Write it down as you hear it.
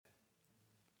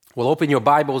Well, open your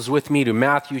Bibles with me to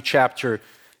Matthew chapter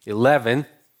 11.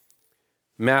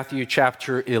 Matthew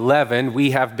chapter 11.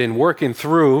 We have been working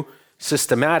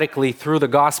systematically through the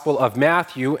Gospel of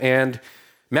Matthew, and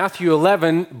Matthew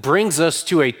 11 brings us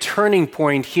to a turning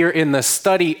point here in the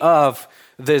study of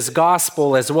this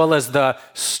Gospel, as well as the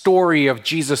story of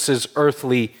Jesus'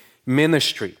 earthly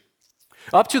ministry.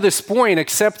 Up to this point,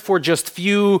 except for just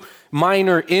few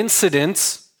minor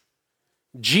incidents,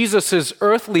 Jesus'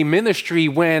 earthly ministry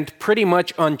went pretty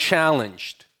much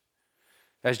unchallenged.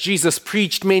 As Jesus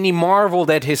preached, many marveled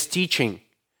at his teaching.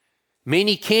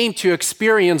 Many came to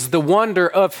experience the wonder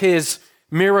of his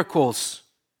miracles.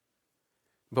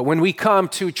 But when we come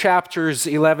to chapters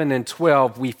 11 and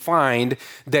 12, we find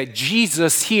that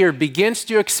Jesus here begins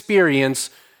to experience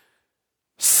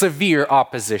severe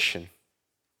opposition,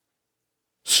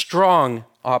 strong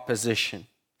opposition.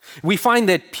 We find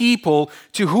that people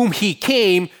to whom he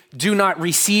came do not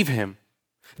receive him.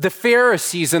 The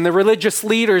Pharisees and the religious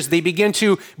leaders, they begin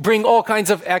to bring all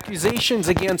kinds of accusations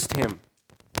against him.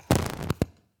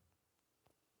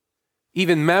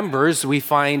 Even members, we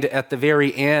find at the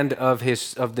very end of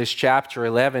this chapter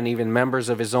 11, even members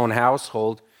of his own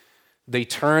household, they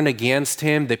turn against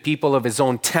him. The people of his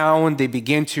own town, they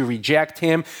begin to reject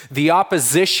him. The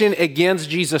opposition against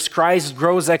Jesus Christ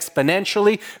grows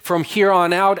exponentially from here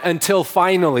on out until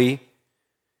finally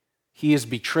he is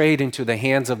betrayed into the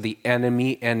hands of the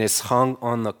enemy and is hung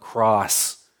on the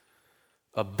cross,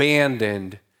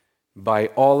 abandoned by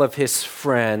all of his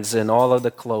friends and all of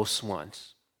the close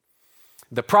ones.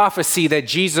 The prophecy that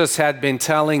Jesus had been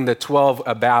telling the 12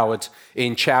 about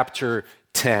in chapter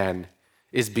 10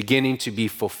 is beginning to be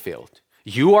fulfilled.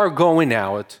 You are going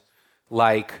out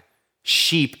like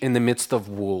sheep in the midst of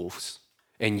wolves,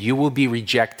 and you will be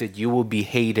rejected, you will be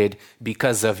hated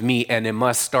because of me, and it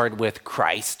must start with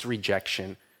Christ's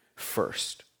rejection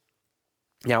first.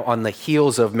 Now, on the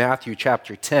heels of Matthew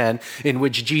chapter 10, in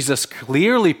which Jesus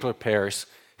clearly prepares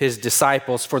his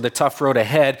disciples for the tough road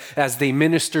ahead as they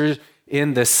minister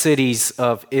in the cities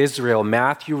of Israel,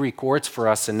 Matthew records for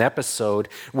us an episode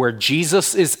where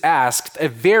Jesus is asked a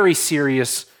very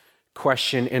serious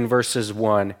question in verses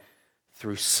 1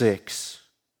 through 6.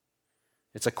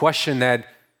 It's a question that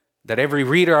every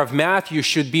reader of Matthew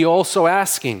should be also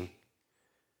asking.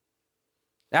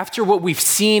 After what we've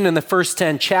seen in the first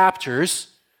 10 chapters,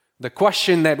 the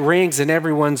question that rings in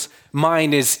everyone's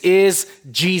mind is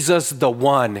Jesus the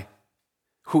one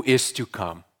who is to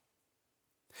come?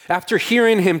 After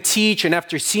hearing him teach and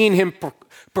after seeing him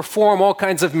perform all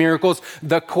kinds of miracles,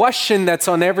 the question that's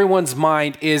on everyone's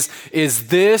mind is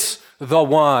this the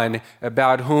one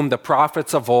about whom the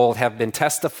prophets of old have been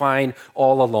testifying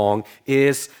all along?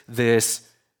 Is this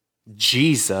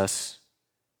Jesus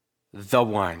the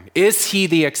one? Is he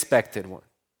the expected one?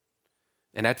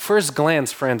 And at first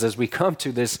glance, friends, as we come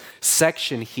to this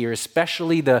section here,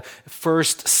 especially the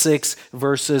first 6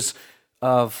 verses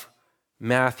of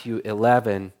Matthew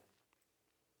 11,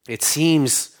 it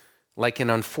seems like an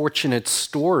unfortunate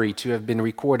story to have been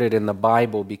recorded in the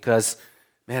Bible because,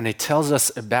 man, it tells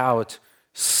us about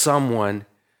someone,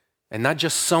 and not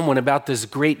just someone, about this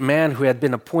great man who had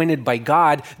been appointed by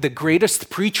God, the greatest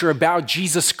preacher about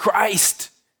Jesus Christ,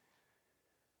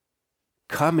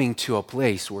 coming to a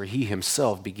place where he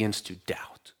himself begins to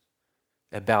doubt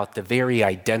about the very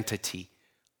identity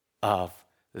of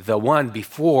the one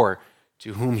before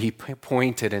to whom he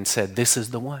pointed and said, this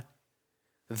is the one.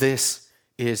 This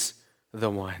is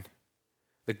the one.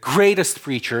 The greatest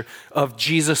preacher of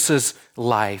Jesus'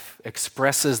 life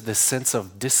expresses the sense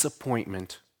of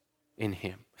disappointment in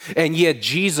him. And yet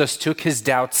Jesus took his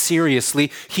doubts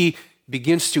seriously. He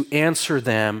begins to answer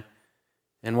them.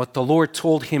 And what the Lord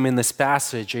told him in this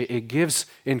passage, it gives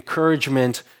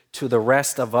encouragement to the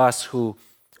rest of us who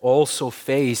also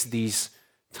face these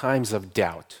times of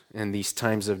doubt and these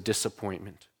times of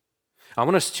disappointment. I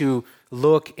want us to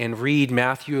look and read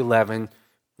Matthew 11,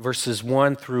 verses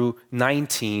 1 through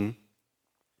 19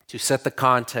 to set the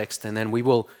context, and then we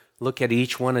will look at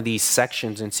each one of these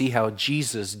sections and see how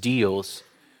Jesus deals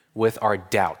with our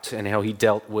doubt and how he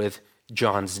dealt with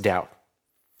John's doubt.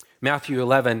 Matthew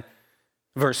 11,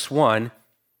 verse 1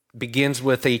 begins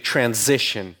with a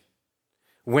transition.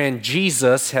 When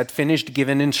Jesus had finished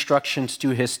giving instructions to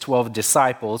his 12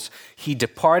 disciples, he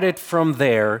departed from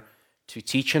there to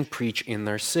teach and preach in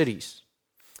their cities.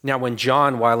 Now, when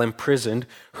John, while imprisoned,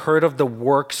 heard of the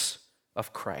works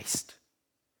of Christ,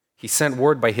 he sent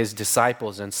word by his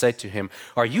disciples and said to him,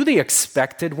 "Are you the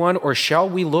expected one, or shall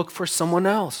we look for someone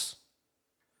else?"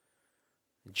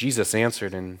 Jesus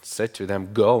answered and said to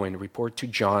them, "Go and report to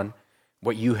John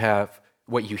what you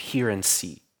hear and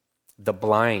see. The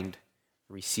blind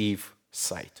receive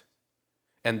sight,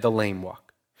 and the lame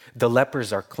walk. The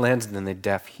lepers are cleansed and the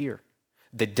deaf hear.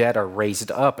 The dead are raised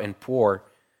up, and poor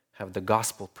have the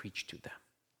gospel preached to them.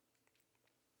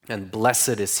 And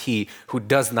blessed is he who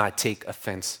does not take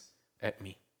offense at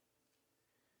me.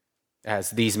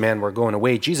 As these men were going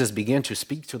away, Jesus began to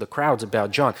speak to the crowds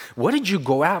about John. What did you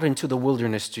go out into the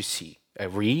wilderness to see? A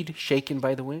reed shaken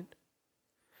by the wind?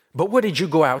 But what did you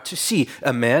go out to see?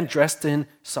 A man dressed in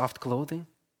soft clothing?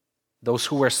 Those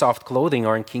who wear soft clothing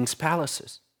are in king's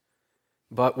palaces.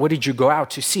 But what did you go out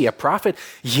to see? A prophet?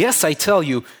 Yes, I tell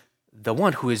you, the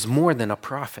one who is more than a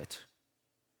prophet.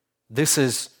 This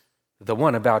is the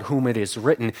one about whom it is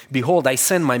written, behold, I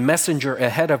send my messenger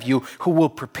ahead of you who will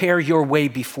prepare your way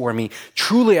before me.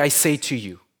 Truly I say to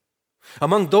you,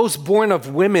 among those born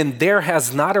of women, there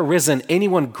has not arisen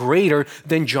anyone greater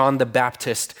than John the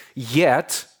Baptist.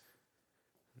 Yet,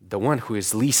 the one who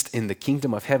is least in the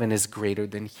kingdom of heaven is greater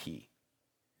than he.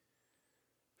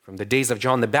 From the days of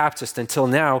John the Baptist until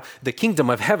now, the kingdom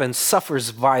of heaven suffers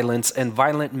violence, and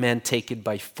violent men take it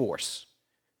by force.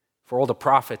 For all the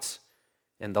prophets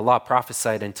and the law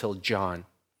prophesied until John.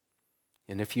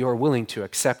 And if you are willing to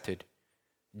accept it,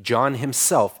 John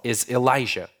himself is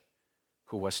Elijah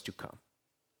who was to come.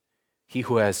 He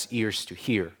who has ears to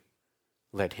hear,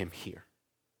 let him hear.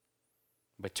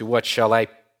 But to what shall I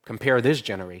compare this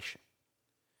generation?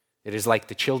 It is like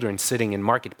the children sitting in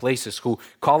marketplaces who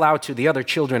call out to the other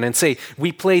children and say,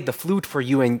 we played the flute for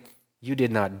you and you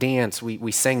did not dance.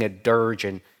 We sang a dirge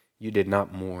and you did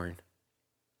not mourn.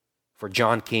 For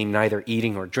John came neither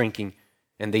eating or drinking,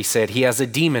 and they said, he has a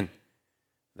demon.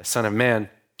 The Son of Man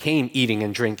came eating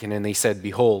and drinking, and they said,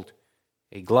 behold,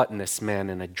 a gluttonous man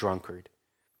and a drunkard,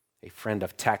 a friend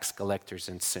of tax collectors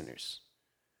and sinners.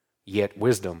 Yet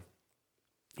wisdom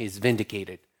is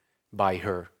vindicated by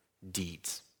her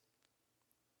deeds.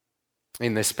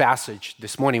 In this passage,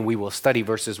 this morning, we will study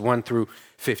verses 1 through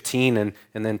 15, and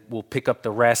then we'll pick up the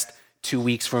rest 2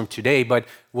 weeks from today. But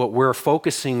what we're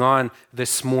focusing on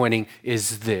this morning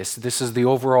is this. This is the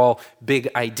overall big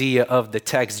idea of the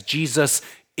text. Jesus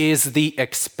is the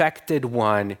expected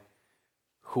one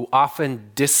who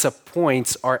often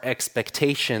disappoints our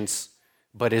expectations,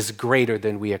 but is greater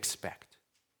than we expect.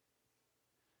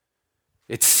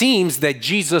 It seems that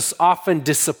Jesus often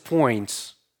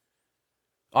disappoints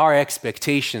our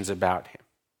expectations about him.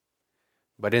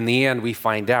 But in the end, we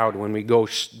find out when we go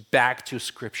back to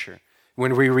Scripture,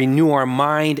 when we renew our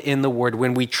mind in the Word,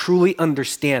 when we truly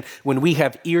understand, when we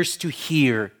have ears to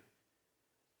hear,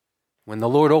 when the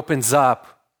Lord opens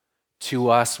up to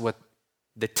us what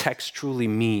the text truly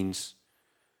means,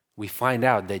 we find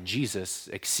out that Jesus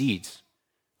exceeds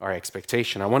our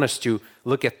expectation. I want us to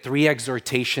look at 3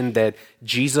 exhortations that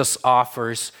Jesus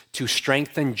offers to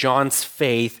strengthen John's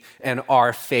faith and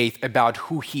our faith about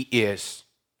who he is.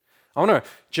 I want to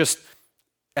just,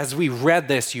 as we read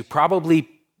this, you probably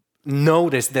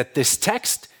noticed that this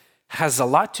text has a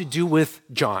lot to do with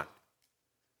John.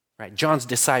 Right? John's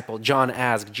disciple, John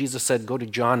asked, Jesus said, go to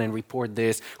John and report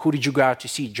this. Who did you go out to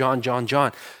see? John.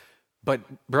 But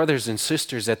brothers and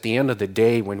sisters, at the end of the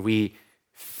day, when we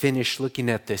finish looking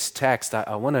at this text,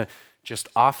 I want to just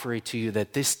offer it to you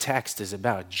that this text is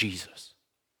about Jesus.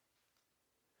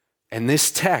 And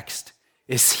this text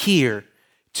is here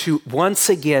to once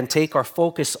again take our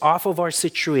focus off of our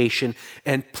situation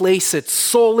and place it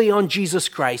solely on Jesus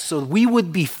Christ so we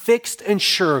would be fixed and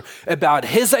sure about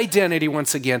his identity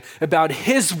once again, about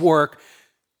his work,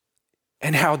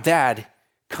 and how that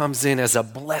comes in as a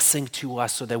blessing to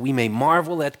us so that we may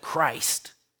marvel at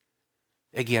Christ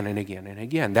again and again and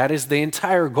again. That is the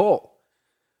entire goal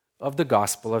of the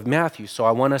Gospel of Matthew. So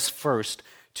I want us first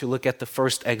to look at the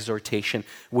first exhortation,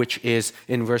 which is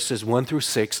in verses 1 through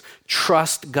 6.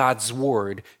 Trust God's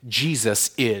word.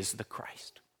 Jesus is the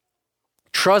Christ.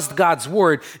 Trust God's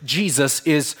word. Jesus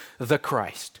is the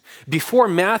Christ. Before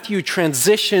Matthew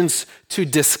transitions to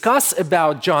discuss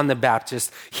about John the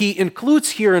Baptist, he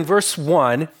includes here in verse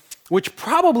 1, which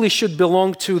probably should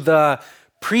belong to the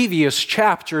previous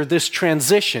chapter, this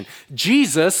transition.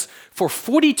 Jesus, for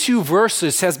 42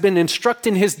 verses, has been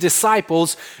instructing his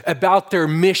disciples about their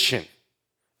mission.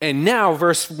 And now,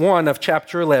 verse 1 of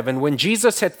chapter 11, when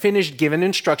Jesus had finished giving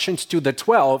instructions to the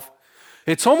 12,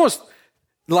 it's almost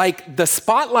like the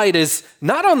spotlight is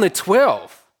not on the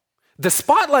 12. The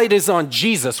spotlight is on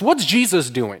Jesus. What's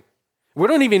Jesus doing? We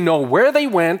don't even know where they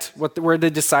went, where the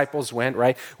disciples went,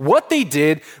 right? What they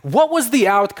did, what was the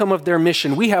outcome of their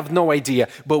mission? We have no idea,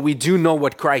 but we do know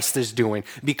what Christ is doing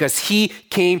because he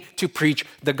came to preach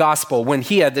the gospel. When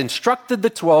he had instructed the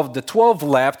 12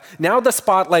 left. Now the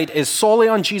spotlight is solely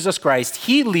on Jesus Christ.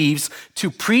 He leaves to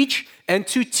preach and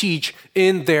to teach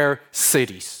in their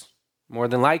cities. More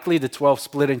than likely, the 12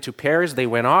 split into pairs. They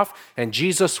went off, and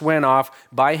Jesus went off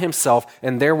by himself,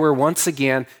 and there will once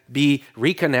again be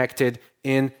reconnected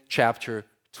in chapter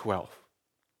 12.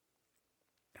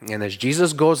 And as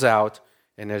Jesus goes out,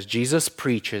 and as Jesus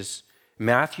preaches,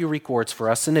 Matthew records for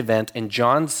us an event in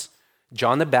John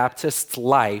the Baptist's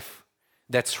life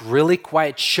that's really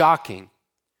quite shocking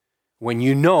when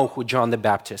you know who John the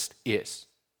Baptist is.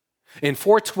 In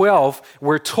 4:12,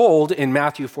 we're told, in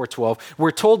Matthew 4:12, we're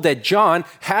told that John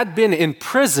had been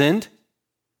imprisoned.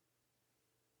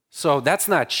 So that's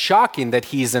not shocking that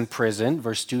he's in prison.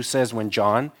 Verse 2 says, when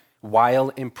John, while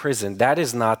imprisoned. That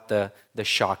is not the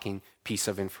shocking piece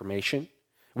of information.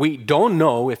 We don't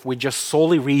know, if we just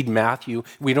solely read Matthew,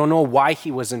 we don't know why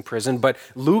he was in prison, but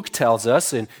Luke tells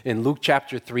us in Luke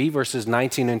chapter 3, verses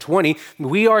 19 and 20,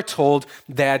 we are told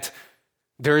that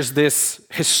there's this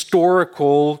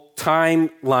historical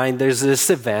timeline, there's this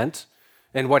event,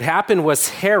 and what happened was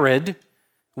Herod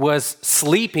was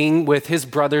sleeping with his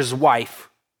brother's wife.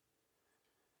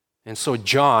 And so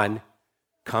John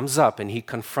comes up and he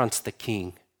confronts the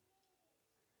king.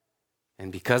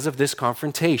 And because of this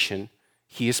confrontation,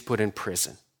 he is put in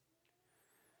prison.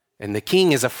 And the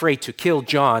king is afraid to kill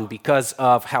John because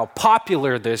of how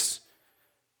popular this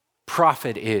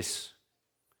prophet is.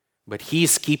 But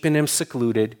he's keeping him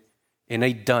secluded in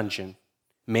a dungeon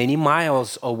many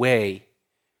miles away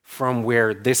from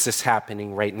where this is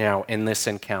happening right now in this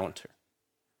encounter.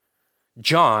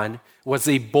 John was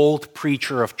a bold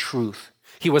preacher of truth.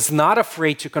 He was not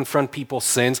afraid to confront people's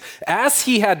sins, as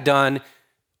he had done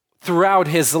throughout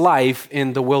his life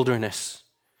in the wilderness.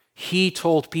 He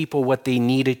told people what they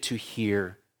needed to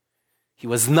hear. He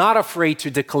was not afraid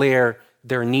to declare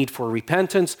their need for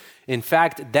repentance. In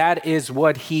fact, that is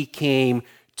what he came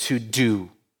to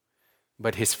do.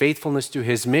 But his faithfulness to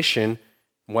his mission,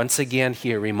 once again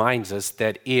here reminds us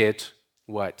that it,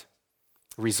 what?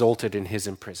 Resulted in his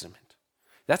imprisonment.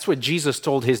 That's what Jesus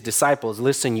told his disciples.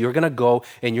 Listen, you're going to go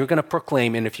and you're going to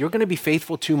proclaim, and if you're going to be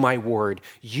faithful to my word,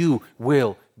 you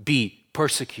will be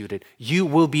persecuted. You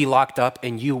will be locked up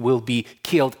and you will be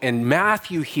killed. And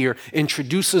Matthew here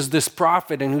introduces this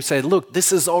prophet and who said, look,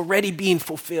 this is already being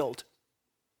fulfilled.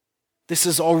 This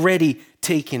is already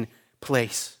taken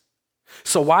place.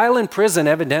 So while in prison,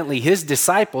 evidently his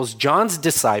disciples, John's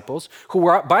disciples, who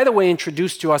were, by the way,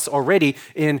 introduced to us already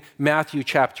in Matthew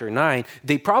chapter 9,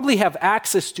 they probably have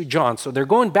access to John. So they're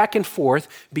going back and forth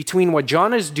between what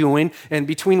John is doing and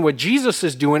between what Jesus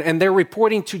is doing, and they're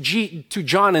reporting to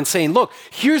John and saying, look,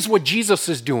 here's what Jesus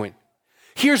is doing.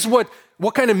 Here's what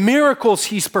kind of miracles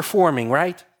he's performing,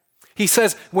 right? He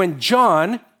says, when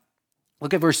John,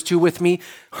 look at verse 2 with me,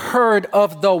 heard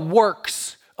of the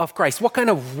works of Christ. What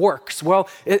kind of works? Well,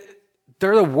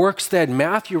 they're the works that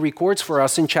Matthew records for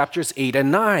us in chapters 8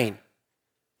 and 9,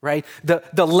 right?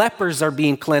 The lepers are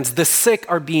being cleansed. The sick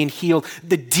are being healed.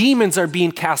 The demons are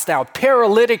being cast out.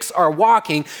 Paralytics are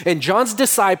walking. And John's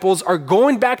disciples are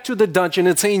going back to the dungeon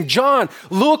and saying, John,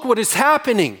 look what is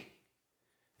happening.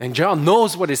 And John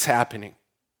knows what is happening,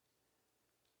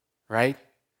 right?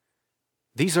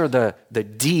 These are the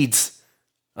deeds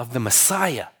of the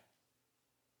Messiah.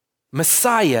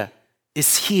 Messiah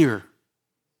is here.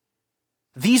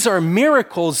 These are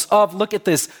miracles of, look at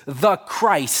this, the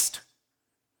Christ.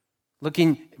 Look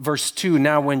in verse 2,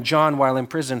 now when John, while in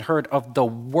prison, heard of the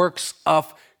works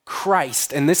of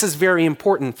Christ. And this is very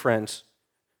important, friends.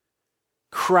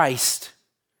 Christ.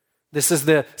 This is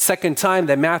the second time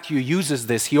that Matthew uses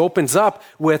this. He opens up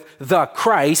with the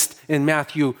Christ in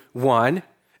Matthew 1,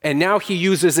 and now he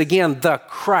uses again the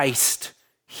Christ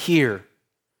here.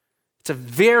 It's a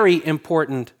very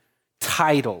important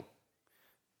title.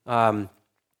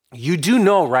 You do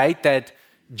know, right, that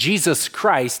Jesus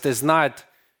Christ is not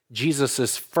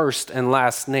Jesus' first and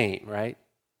last name, right?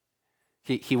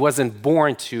 He wasn't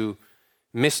born to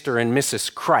Mr. and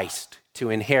Mrs. Christ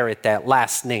to inherit that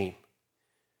last name,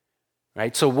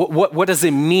 right? So what does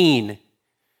it mean,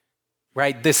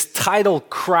 right? This title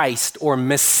Christ or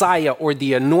Messiah or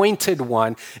the Anointed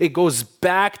One, it goes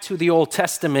back to the Old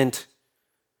Testament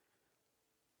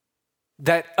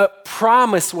that a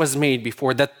promise was made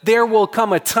before, that there will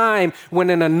come a time when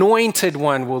an anointed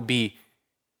one will be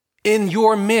in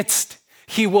your midst.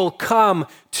 He will come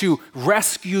to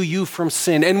rescue you from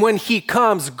sin. And when he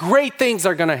comes, great things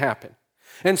are going to happen.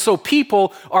 And so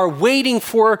people are waiting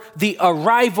for the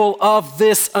arrival of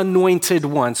this anointed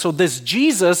one. So this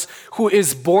Jesus who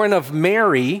is born of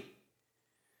Mary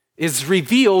is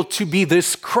revealed to be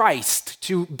this Christ,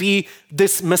 to be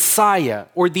this Messiah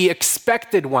or the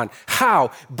expected one. How?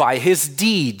 By his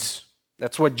deeds.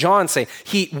 That's what John's saying.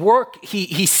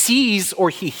 He sees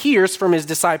or he hears from his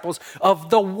disciples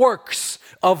of the works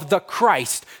of the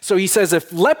Christ. So he says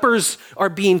if lepers are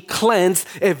being cleansed,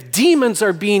 if demons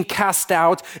are being cast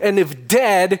out, and if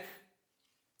dead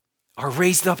are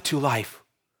raised up to life,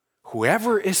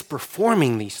 whoever is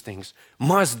performing these things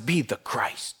must be the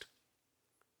Christ,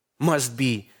 must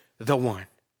be the one.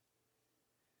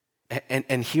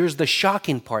 And here's the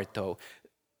shocking part, though.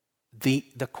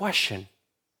 The question,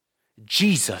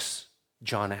 Jesus,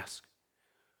 John asked,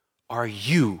 are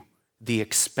you the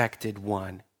expected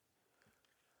one?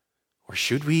 Or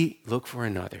should we look for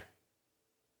another?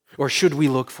 Or should we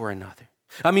look for another?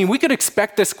 I mean, we could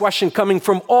expect this question coming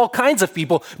from all kinds of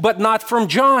people, but not from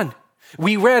John.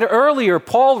 We read earlier,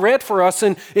 Paul read for us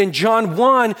in John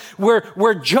 1,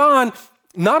 where John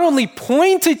not only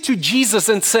pointed to Jesus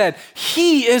and said,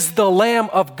 he is the Lamb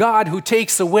of God who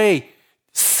takes away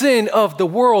sin of the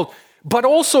world, but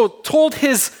also told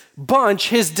his bunch,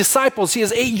 his disciples, he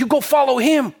says, hey, you go follow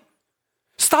him.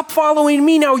 Stop following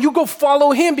me now. You go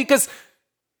follow him because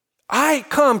I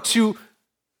come to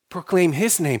proclaim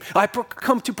his name. I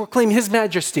come to proclaim his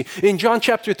majesty. In John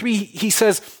chapter 3, he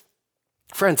says,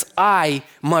 friends, I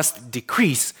must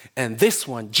decrease and this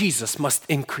one, Jesus, must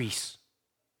increase.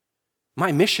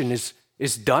 My mission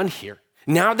is done here.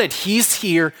 Now that he's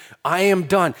here, I am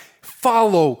done.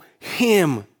 Follow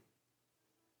him.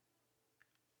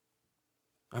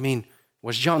 I mean,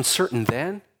 was John certain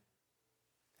then?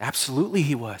 Absolutely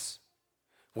he was.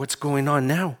 What's going on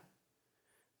now?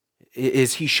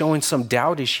 Is he showing some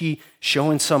doubt? Is he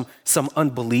showing some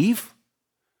unbelief?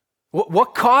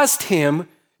 What caused him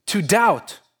to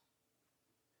doubt?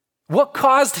 What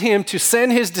caused him to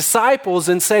send his disciples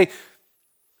and say,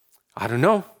 I don't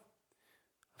know.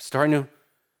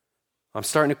 I'm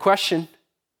starting to question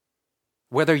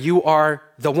whether you are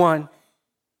the one,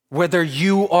 whether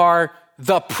you are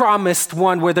the promised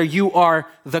one, whether you are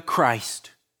the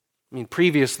Christ. I mean,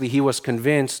 previously he was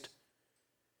convinced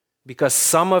because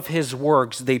some of his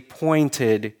works, they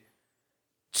pointed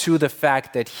to the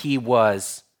fact that he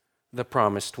was the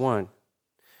promised one.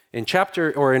 In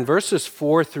verses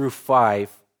 4 through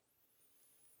 5,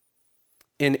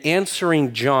 in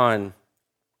answering John,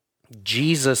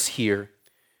 Jesus here,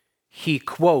 he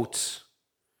quotes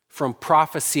from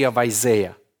prophecy of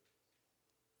Isaiah.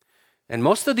 And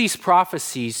most of these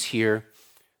prophecies here,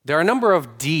 there are a number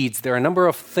of deeds, there are a number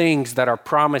of things that are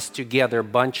promised together,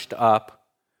 bunched up,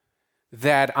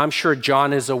 that I'm sure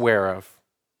John is aware of.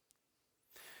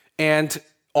 And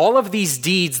all of these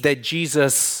deeds that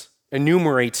Jesus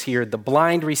enumerates here, the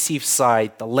blind receive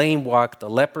sight, the lame walk, the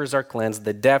lepers are cleansed,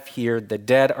 the deaf hear, the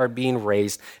dead are being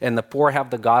raised, and the poor have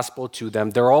the gospel to them.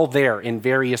 They're all there in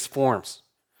various forms.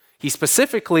 He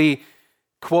specifically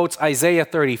quotes Isaiah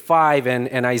 35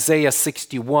 and Isaiah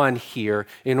 61 here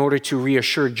in order to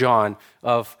reassure John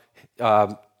of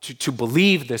to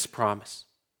believe this promise.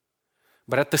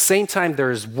 But at the same time, there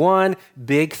is one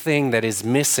big thing that is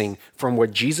missing from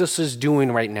what Jesus is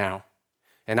doing right now.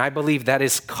 And I believe that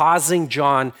is causing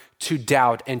John to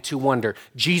doubt and to wonder,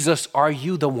 Jesus, are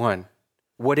you the one?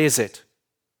 What is it?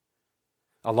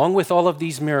 Along with all of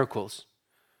these miracles,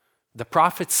 the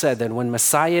prophet said that when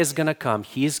Messiah is going to come,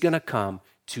 he is going to come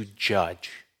to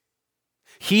judge.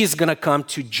 He is going to come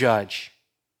to judge.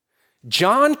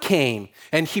 John came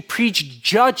and he preached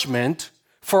judgment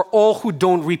for all who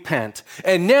don't repent.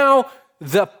 And now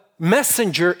the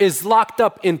messenger is locked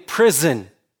up in prison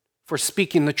for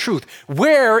speaking the truth.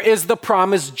 Where is the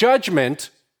promised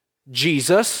judgment,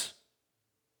 Jesus?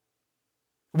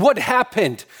 What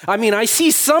happened? I mean, I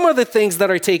see some of the things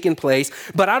that are taking place,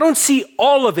 but I don't see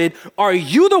all of it. Are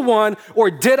you the one,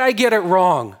 or did I get it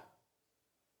wrong?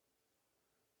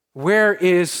 Where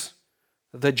is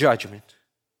the judgment?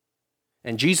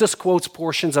 And Jesus quotes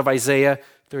portions of Isaiah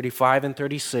 35 and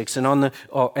 36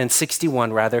 and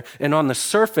 61 rather. And on the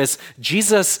surface,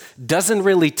 Jesus doesn't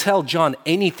really tell John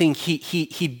anything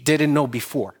he didn't know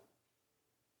before.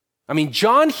 I mean,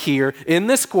 John here in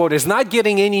this quote is not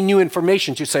getting any new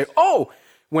information to say, oh,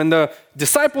 when the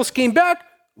disciples came back,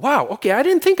 wow, okay, I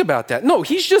didn't think about that. No,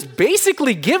 he's just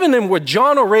basically giving them what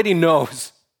John already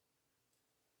knows.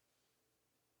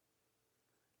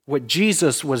 What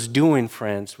Jesus was doing,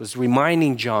 friends, was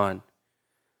reminding John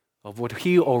of what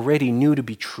he already knew to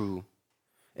be true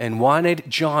and wanted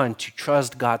John to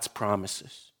trust God's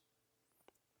promises.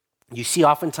 You see,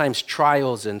 oftentimes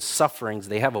trials and sufferings,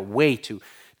 they have a way to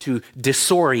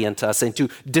disorient us and to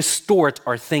distort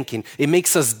our thinking. It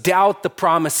makes us doubt the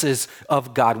promises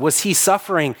of God. Was he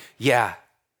suffering? Yeah.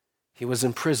 He was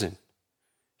in prison.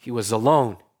 He was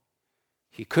alone.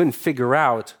 He couldn't figure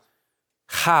out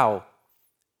how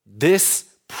this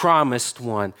promised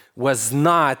one was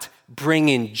not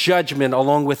bringing judgment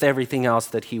along with everything else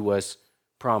that he was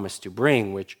promised to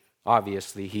bring, which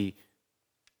obviously he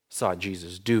saw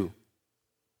Jesus do.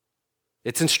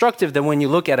 It's instructive that when you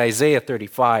look at Isaiah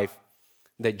 35,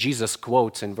 that Jesus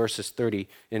quotes in verses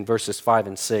 5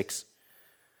 and 6,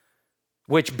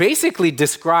 which basically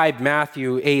describe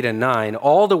Matthew 8 and 9,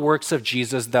 all the works of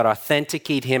Jesus that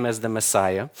authenticate him as the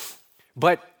Messiah.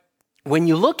 But when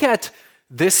you look at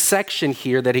this section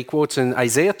here that he quotes in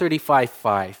Isaiah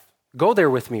 35:5, go there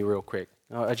with me real quick.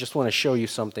 I just want to show you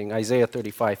something, Isaiah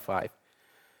 35:5.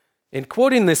 In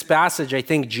quoting this passage, I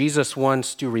think Jesus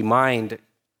wants to remind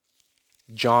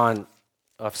John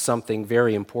of something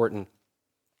very important.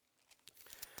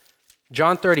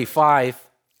 John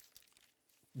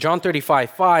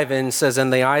 35:5, and says,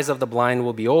 "And the eyes of the blind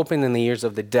will be opened, and the ears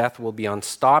of the deaf will be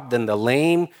unstopped, and the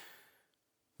lame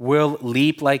will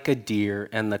leap like a deer,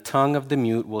 and the tongue of the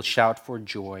mute will shout for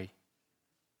joy."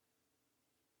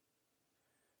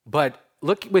 But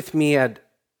look with me at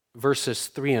verses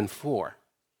 3 and 4.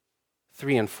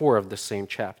 3 and 4 of the same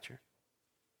chapter.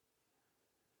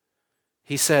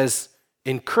 He says,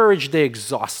 "Encourage the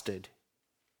exhausted."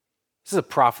 This is a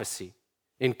prophecy.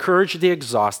 "Encourage the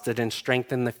exhausted and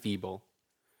strengthen the feeble.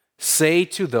 Say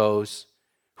to those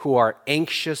who are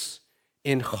anxious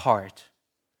in heart."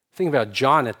 Think about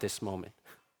John at this moment.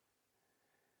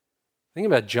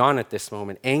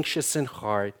 Anxious in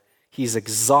heart. He's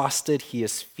exhausted. He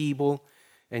is feeble.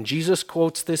 And Jesus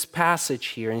quotes this passage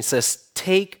here and he says,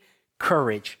 "Take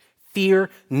courage.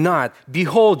 Fear not.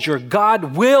 Behold, your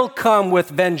God will come with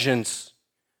vengeance.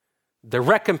 The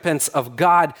recompense of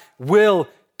God will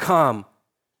come,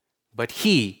 but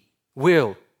he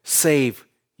will save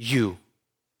you."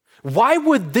 Why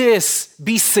would this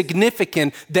be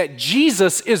significant that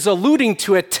Jesus is alluding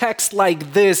to a text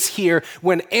like this here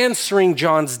when answering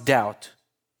John's doubt?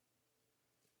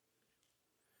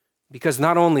 Because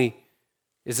not only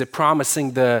is it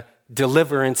promising the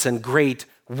deliverance and great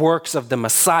works of the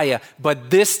Messiah,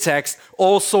 but this text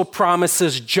also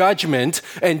promises judgment.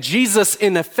 And Jesus,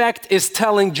 in effect, is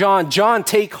telling John, "John,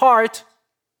 take heart.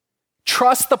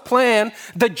 Trust the plan.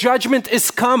 The judgment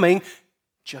is coming,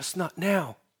 just not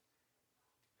now.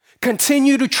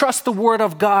 Continue to trust the word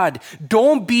of God.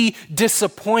 Don't be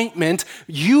disappointment.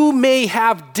 You may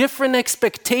have different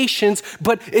expectations,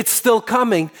 but it's still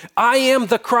coming. I am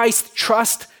the Christ.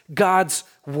 Trust God's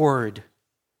word."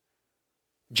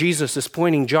 Jesus is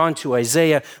pointing John to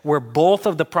Isaiah, where both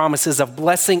of the promises of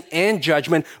blessing and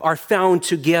judgment are found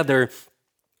together.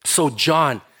 So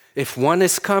John, if one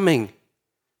is coming,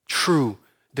 true,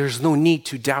 there's no need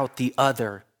to doubt the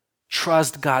other.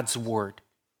 Trust God's word.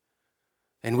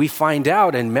 And we find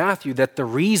out in Matthew that the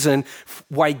reason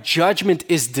why judgment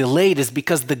is delayed is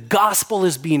because the gospel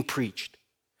is being preached.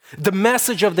 The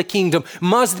message of the kingdom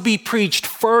must be preached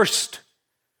first.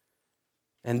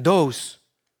 And those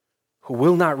who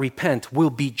will not repent will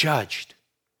be judged.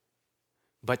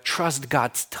 But trust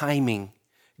God's timing.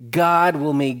 God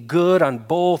will make good on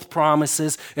both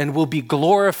promises and will be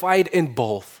glorified in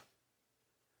both.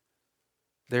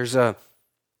 There's a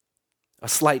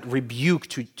slight rebuke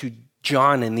to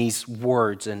John in these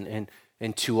words and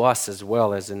to us as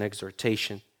well as an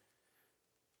exhortation.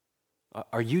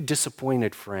 Are you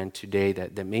disappointed, friend, today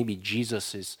that maybe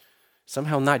Jesus is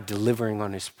somehow not delivering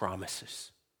on his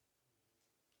promises?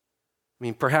 I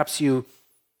mean, perhaps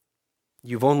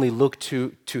you've only looked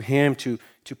to him to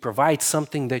provide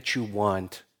something that you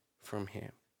want from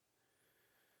him,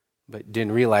 but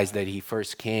didn't realize that he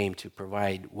first came to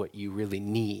provide what you really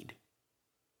need.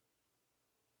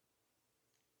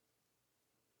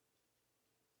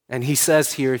 And he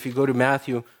says here, if you go to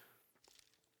Matthew,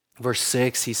 verse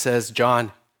 6, he says,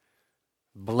 "John,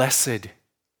 blessed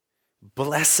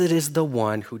is the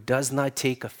one who does not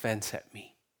take offense at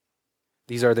me."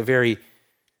 These are the very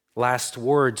last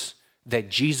words that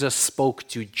Jesus spoke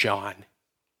to John.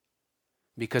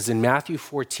 Because in Matthew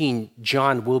 14,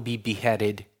 John will be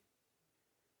beheaded.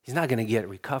 He's not going to get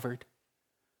recovered.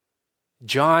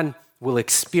 John will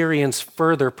experience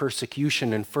further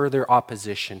persecution and further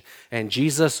opposition. And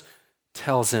Jesus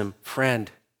tells him,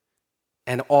 "Friend,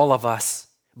 and all of us,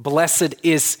 blessed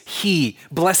is he,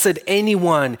 blessed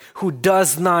anyone who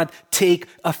does not take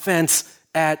offense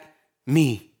at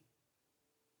me."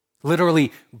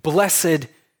 Literally, blessed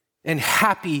and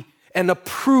happy and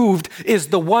approved is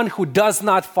the one who does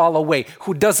not fall away,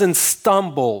 who doesn't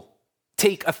stumble.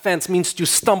 Take offense means to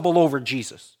stumble over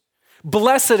Jesus.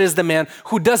 Blessed is the man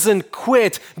who doesn't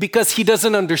quit because he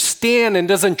doesn't understand and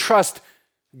doesn't trust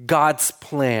God's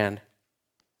plan.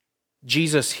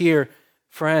 Jesus here,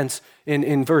 friends,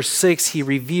 in verse 6, he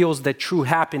reveals that true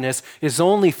happiness is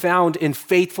only found in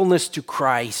faithfulness to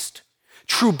Christ.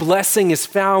 True blessing is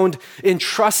found in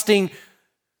trusting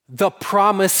the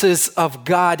promises of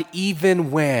God even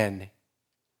when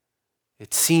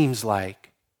it seems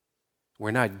like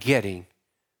we're not getting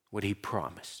what he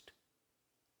promised.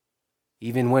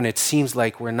 Even when it seems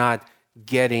like we're not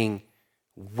getting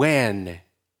when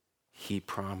he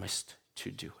promised to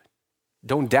do it.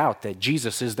 Don't doubt that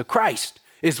Jesus is the Christ,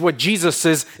 is what Jesus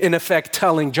is in effect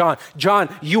telling John.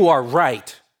 John, you are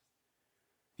right.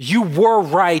 You were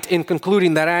right in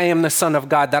concluding that I am the Son of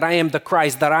God, that I am the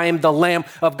Christ, that I am the Lamb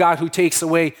of God who takes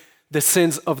away the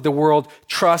sins of the world.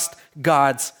 Trust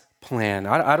God's plan.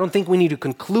 I don't think we need to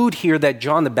conclude here that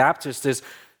John the Baptist is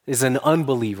an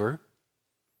unbeliever.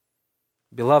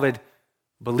 Beloved,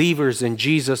 believers in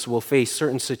Jesus will face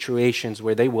certain situations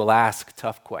where they will ask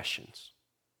tough questions.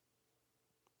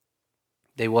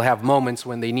 They will have moments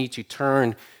when they need to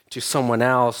turn to someone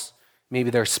else, maybe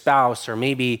their spouse or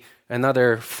maybe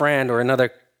another friend or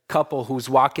another couple who's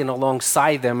walking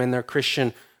alongside them in their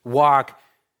Christian walk.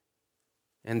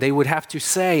 And they would have to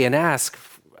say and ask,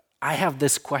 I have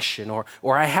this question or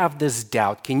I have this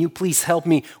doubt. Can you please help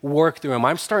me work through them?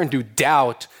 I'm starting to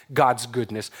doubt God's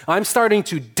goodness. I'm starting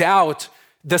to doubt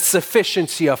the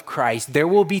sufficiency of Christ. There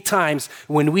will be times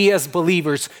when we as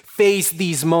believers face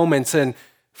these moments, and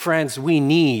friends, we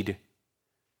need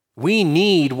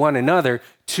one another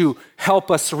to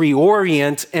help us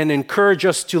reorient and encourage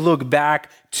us to look back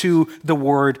to the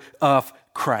word of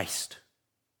Christ.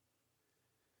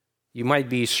 You might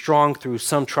be strong through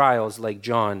some trials like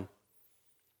John,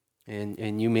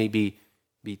 and you may be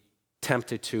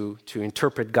tempted to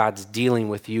interpret God's dealing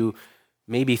with you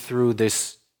maybe through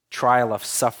this trial of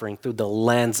suffering, through the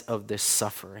lens of this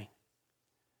suffering.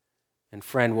 And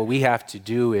friend, what we have to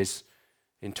do is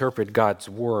interpret God's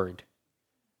word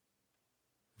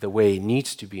the way it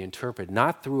needs to be interpreted,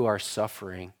 not through our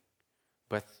suffering,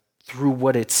 but through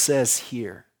what it says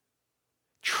here.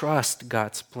 Trust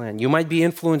God's plan. You might be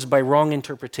influenced by wrong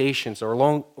interpretations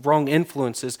or wrong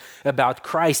influences about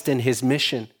Christ and his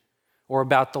mission or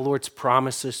about the Lord's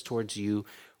promises towards you.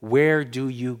 Where do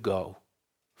you go,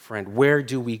 friend? Where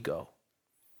do we go?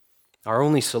 Our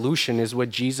only solution is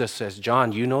what Jesus says.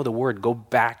 John, you know the word. Go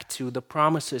back to the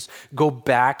promises. Go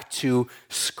back to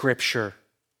Scripture.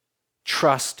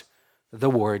 Trust the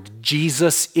word.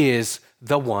 Jesus is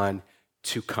the one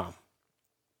to come.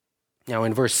 Now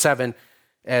in verse 7,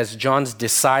 as John's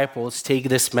disciples take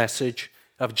this message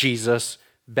of Jesus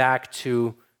back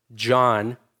to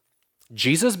John,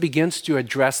 Jesus begins to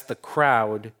address the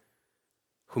crowd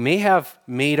who may have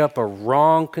made up a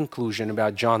wrong conclusion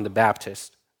about John the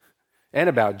Baptist and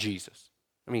about Jesus.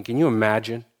 I mean, can you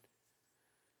imagine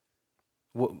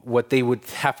what they would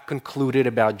have concluded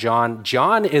about John?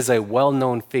 John is a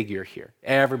well-known figure here.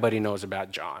 Everybody knows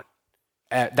about John.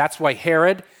 That's why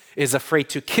Herod is afraid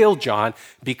to kill John,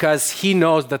 because he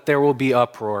knows that there will be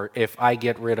uproar if I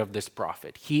get rid of this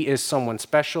prophet. He is someone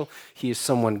special. He is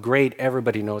someone great.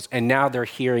 Everybody knows. And now they're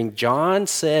hearing John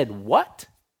said what?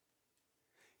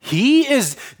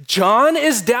 John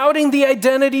is doubting the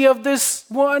identity of this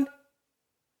one?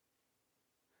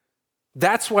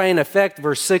 That's why, in effect,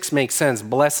 verse 6 makes sense.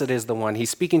 Blessed is the one. He's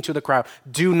speaking to the crowd.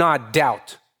 Do not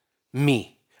doubt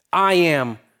me. I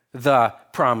am the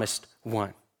promised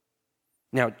one.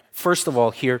 Now, first of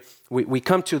all, here, we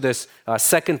come to this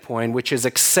second point, which is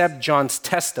accept John's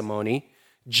testimony.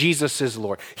 Jesus is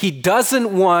Lord. He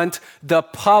doesn't want the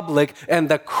public and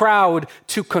the crowd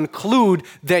to conclude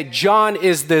that John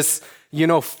is this,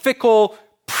 fickle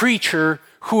preacher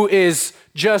who is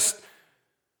just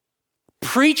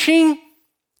preaching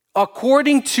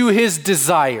according to his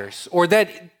desires, or that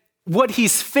what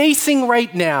he's facing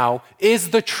right now is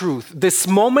the truth. This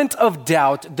moment of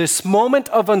doubt, this moment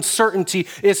of uncertainty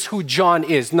is who John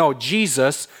is. No,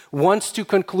 Jesus wants to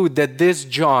conclude that this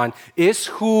John is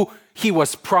who he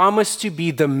was promised to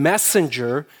be, the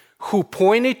messenger who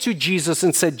pointed to Jesus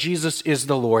and said, Jesus is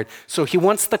the Lord. So he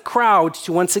wants the crowd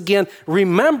to once again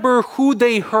remember who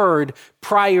they heard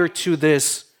prior to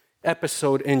this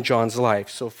episode in John's life.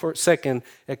 So second,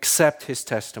 accept his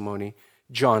testimony.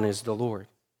 John is the Lord.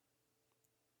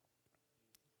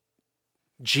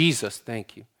 Jesus,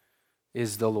 thank you,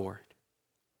 is the Lord.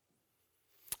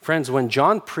 Friends, when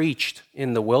John preached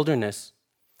in the wilderness,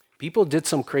 people did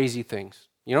some crazy things.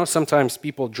 Sometimes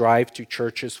people drive to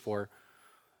churches for,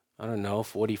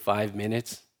 45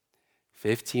 minutes,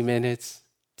 50 minutes,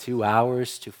 2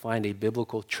 hours to find a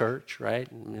biblical church, right?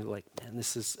 And you're like, man,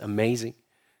 this is amazing.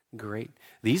 Great.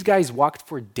 These guys walked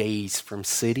for days from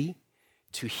city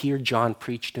to hear John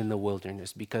preached in the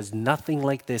wilderness, because nothing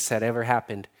like this had ever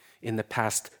happened in the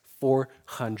past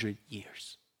 400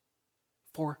 years.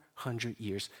 400 400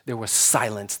 years, there was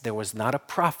silence. There was not a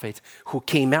prophet who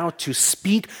came out to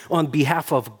speak on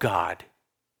behalf of God.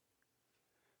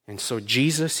 And so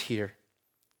Jesus here,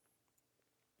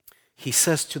 he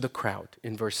says to the crowd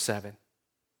in verse 7,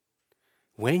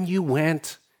 when you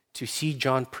went to see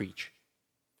John preach,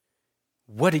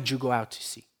 what did you go out to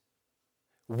see?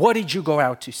 What did you go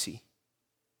out to see?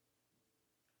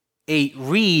 A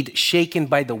reed shaken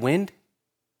by the wind?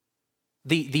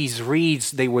 These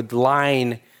reeds, they would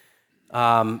line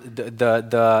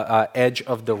the edge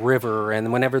of the river,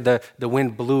 and whenever the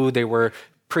wind blew, they were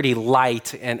pretty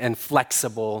light and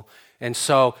flexible. And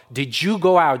so, did you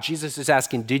go out, Jesus is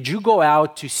asking, did you go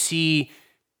out to see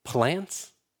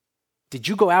plants? Did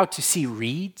you go out to see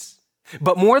reeds?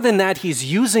 But more than that,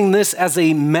 he's using this as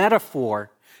a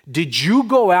metaphor. Did you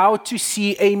go out to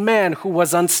see a man who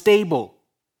was unstable?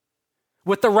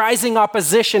 With the rising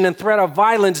opposition and threat of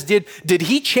violence, did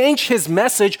he change his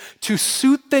message to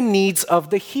suit the needs of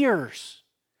the hearers?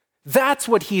 That's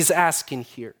what he's asking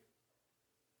here.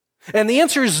 And the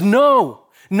answer is no.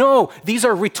 No, these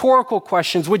are rhetorical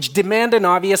questions which demand an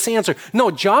obvious answer. No,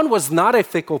 John was not a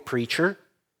fickle preacher.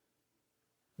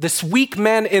 This weak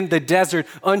man in the desert,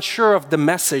 unsure of the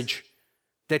message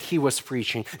that he was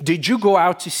preaching. Did you go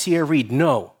out to see a reed?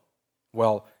 No.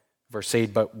 Well, verse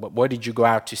 8, but what did you go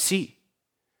out to see?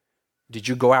 Did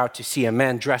you go out to see a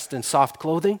man dressed in soft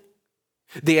clothing?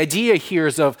 The idea here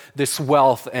is of this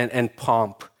wealth and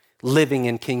pomp, living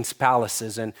in king's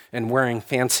palaces and wearing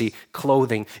fancy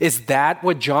clothing. Is that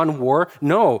what John wore?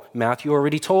 No. Matthew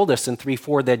already told us in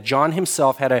 3:4 that John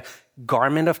himself had a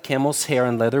garment of camel's hair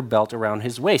and leather belt around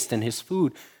his waist, and his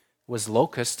food was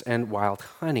locust and wild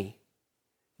honey.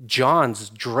 John's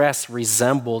dress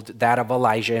resembled that of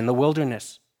Elijah in the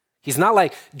wilderness. He's not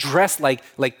like dressed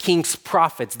like king's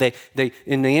prophets. They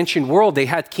in the ancient world, they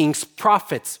had king's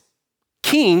prophets.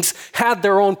 Kings had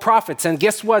their own prophets. And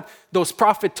guess what those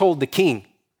prophets told the king?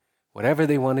 Whatever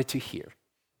they wanted to hear.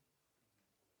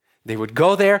 They would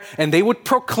go there and they would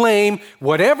proclaim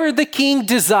whatever the king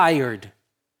desired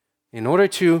in order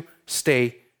to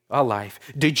stay alive.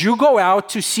 Did you go out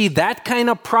to see that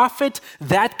kind of prophet,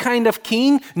 that kind of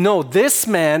king? No, this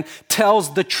man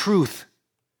tells the truth.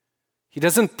 He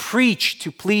doesn't preach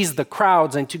to please the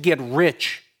crowds and to get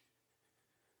rich.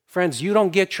 Friends, you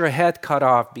don't get your head cut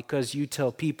off because you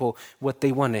tell people what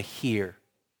they want to hear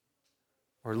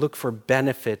or look for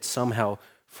benefit somehow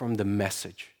from the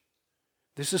message.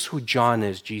 This is who John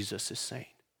is, Jesus is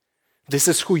saying. This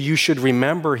is who you should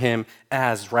remember him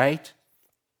as, right?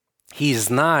 He is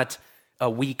not a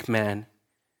weak man.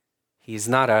 He is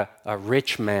not a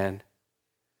rich man.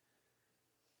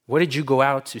 What did you go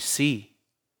out to see?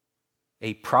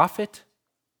 A prophet?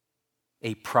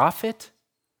 A prophet?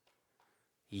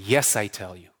 Yes, I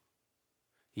tell you.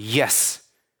 Yes,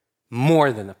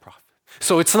 more than a prophet.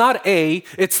 So it's not A,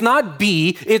 it's not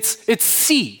B, it's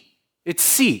C. It's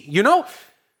C. You know,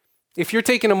 if you're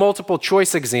taking a multiple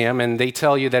choice exam and they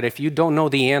tell you that if you don't know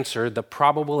the answer, the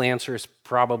probable answer is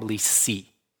probably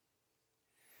C.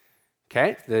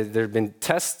 Okay? There have been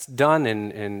tests done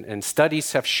and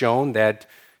studies have shown that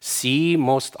C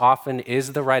most often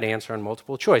is the right answer on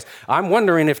multiple choice. I'm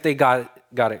wondering if they got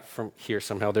it from here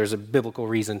somehow. There's a biblical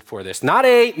reason for this. Not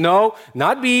A, no,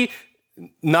 not B,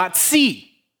 not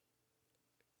C.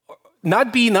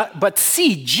 Not B, but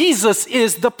C. Jesus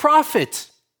is the prophet.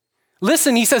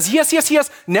 Listen, he says, yes, yes, yes.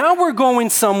 Now we're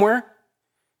going somewhere.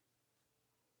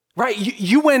 Right?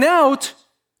 You went out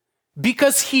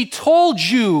because he told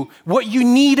you what you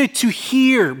needed to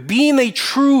hear, being a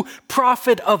true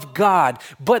prophet of God.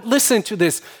 But listen to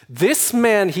this. This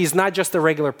man, he's not just a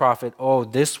regular prophet. Oh,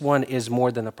 this one is more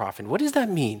than a prophet. What does that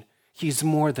mean? He's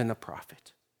more than a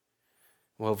prophet.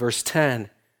 Well, verse 10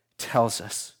 tells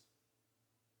us.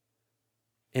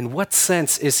 In what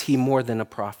sense is he more than a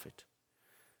prophet?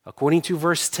 According to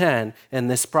verse 10 and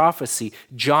this prophecy,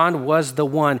 John was the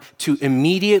one to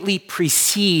immediately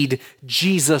precede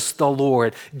Jesus the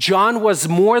Lord. John was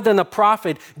more than a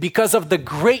prophet because of the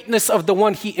greatness of the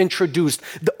one he introduced.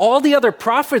 All the other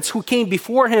prophets who came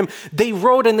before him, they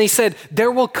wrote and they said,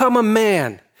 there will come a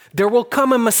man, there will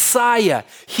come a Messiah.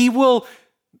 He will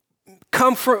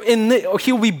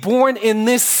he'll be born in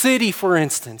this city, for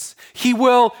instance. He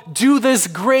will do this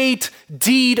great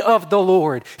deed of the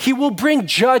Lord. He will bring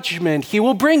judgment. He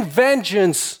will bring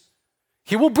vengeance.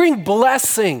 He will bring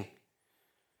blessing.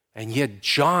 And yet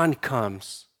John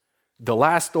comes, the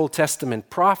last Old Testament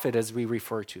prophet as we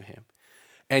refer to him.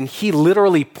 And he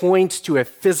literally points to a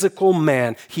physical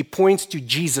man. He points to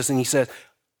Jesus and he says,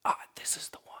 this is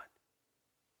the one.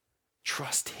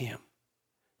 Trust him.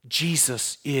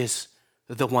 Jesus is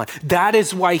the one. That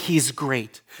is why he's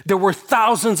great. There were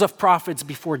thousands of prophets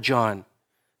before John.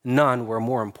 None were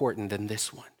more important than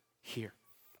this one here.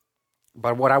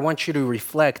 But what I want you to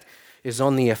reflect is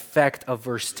on the effect of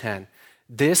verse 10.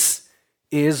 This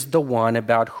is the one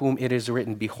about whom it is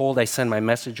written, behold, I send my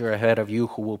messenger ahead of you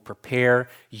who will prepare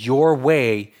your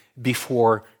way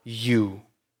before you.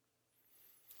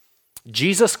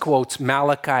 Jesus quotes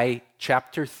Malachi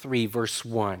chapter 3, verse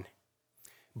 1,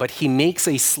 but he makes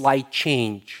a slight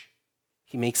change.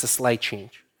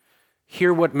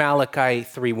 Hear what Malachi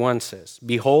 3:1 says.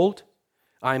 Behold,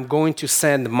 I'm going to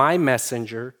send my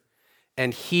messenger,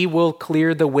 and he will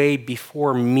clear the way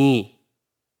before me.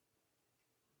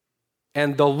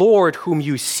 And the Lord whom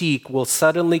you seek will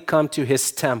suddenly come to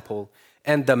his temple,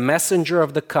 and the messenger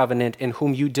of the covenant in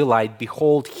whom you delight,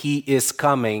 behold, he is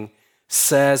coming,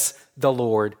 says the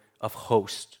Lord of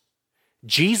hosts.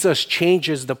 Jesus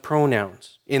changes the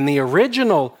pronouns. In the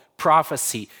original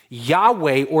prophecy,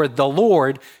 Yahweh or the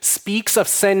Lord speaks of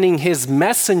sending his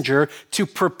messenger to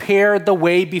prepare the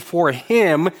way before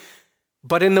him.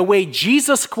 But in the way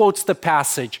Jesus quotes the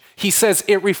passage, he says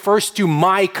it refers to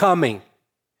my coming.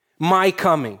 My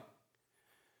coming.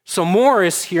 So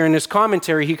Morris here in his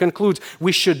commentary, he concludes,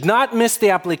 we should not miss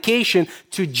the application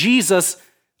to Jesus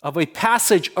of a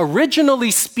passage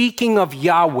originally speaking of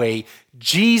Yahweh.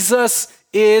 Jesus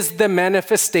is the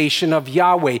manifestation of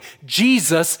Yahweh.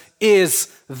 Jesus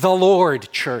is the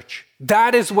Lord, church.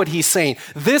 That is what he's saying.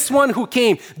 This one who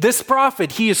came, this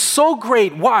prophet, he is so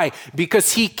great. Why?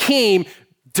 Because he came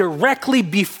directly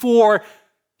before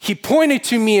he pointed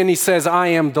to me and he says, I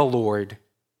am the Lord.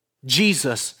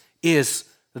 Jesus is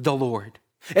the Lord.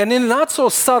 And in a not so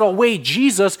subtle way,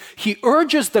 Jesus, he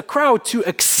urges the crowd to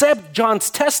accept John's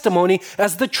testimony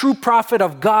as the true prophet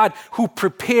of God who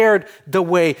prepared the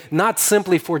way, not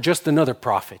simply for just another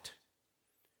prophet,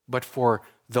 but for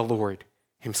the Lord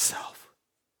himself.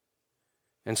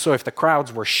 And so if the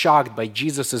crowds were shocked by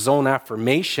Jesus' own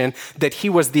affirmation that he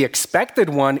was the expected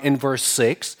one in verse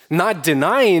 6, not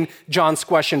denying John's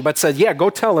question, but said, yeah, go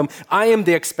tell him, I am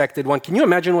the expected one. Can you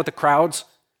imagine what the crowds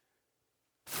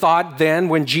thought then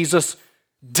when Jesus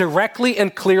directly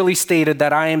and clearly stated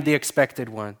that I am the expected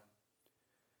one?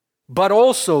 But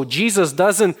also, Jesus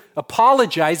doesn't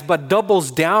apologize, but doubles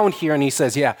down here and he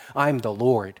says, yeah, I'm the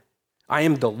Lord. I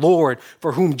am the Lord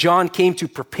for whom John came to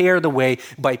prepare the way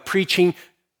by preaching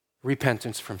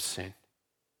repentance from sin.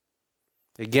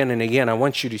 Again and again, I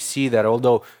want you to see that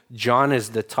although John is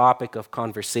the topic of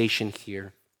conversation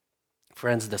here,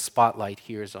 friends, the spotlight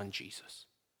here is on Jesus.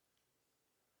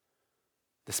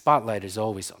 The spotlight is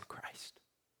always on Christ.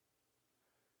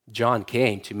 John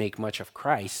came to make much of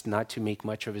Christ, not to make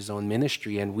much of his own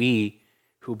ministry, and we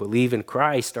who believe in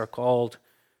Christ are called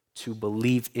to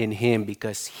believe in him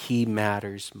because he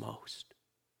matters most.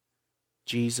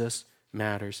 Jesus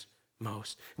matters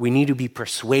most. We need to be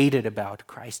persuaded about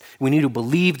Christ. We need to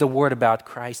believe the word about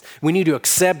Christ. We need to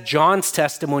accept John's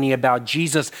testimony about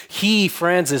Jesus. He,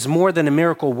 friends, is more than a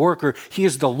miracle worker. He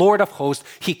is the Lord of hosts.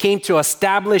 He came to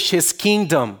establish his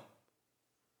kingdom.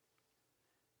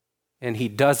 And he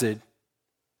does it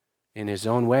in his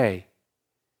own way,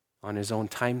 on his own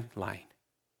timeline.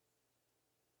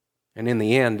 And in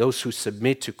the end, those who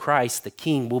submit to Christ, the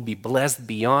King, will be blessed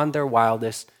beyond their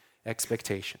wildest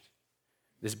expectations.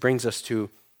 This brings us to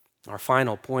our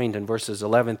final point in verses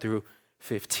 11 through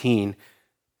 15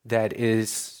 that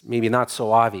is maybe not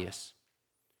so obvious.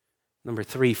 Number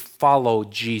 3, follow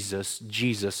Jesus.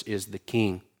 Jesus is the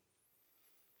King.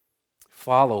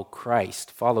 Follow Christ.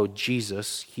 Follow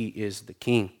Jesus. He is the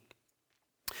King.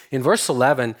 In verse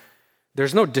 11,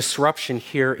 there's no disruption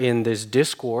here in this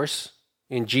discourse.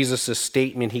 In Jesus'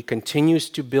 statement, he continues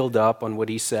to build up on what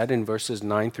he said in verses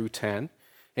 9 through 10.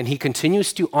 And he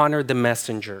continues to honor the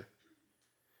messenger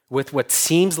with what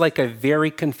seems like a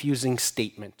very confusing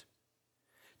statement.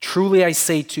 Truly I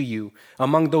say to you,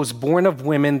 among those born of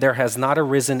women, there has not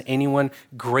arisen anyone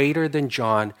greater than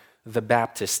John the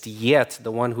Baptist. Yet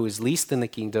the one who is least in the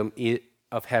kingdom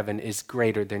of heaven is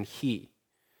greater than he.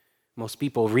 Most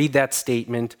people read that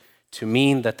statement to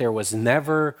mean that there was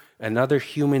never another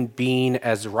human being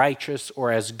as righteous or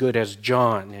as good as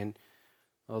John. And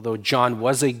although John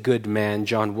was a good man,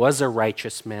 John was a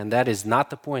righteous man, that is not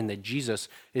the point that Jesus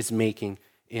is making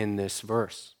in this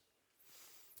verse.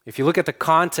 If you look at the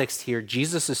context here,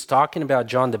 Jesus is talking about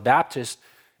John the Baptist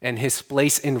and his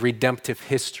place in redemptive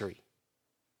history.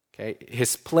 Okay?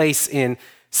 His place in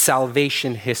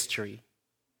salvation history.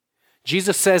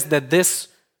 Jesus says that this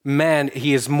man,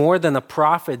 he is more than a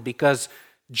prophet because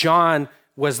John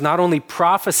was not only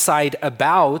prophesied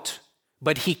about,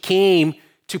 but he came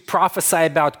to prophesy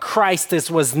about Christ as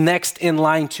was next in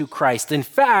line to Christ. In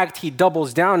fact, he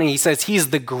doubles down and he says he's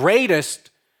the greatest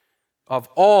of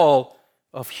all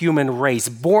of human race,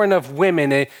 born of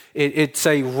women. It's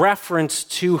a reference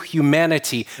to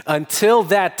humanity. Until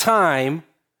that time,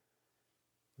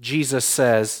 Jesus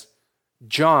says,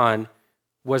 John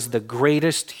was the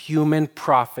greatest human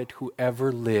prophet who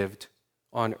ever lived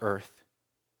on earth.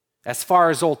 As far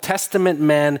as Old Testament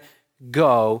men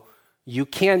go, you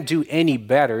can't do any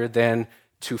better than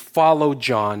to follow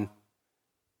John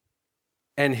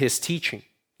and his teaching.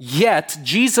 Yet,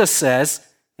 Jesus says,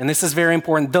 and this is very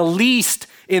important, the least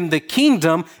in the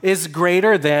kingdom is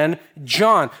greater than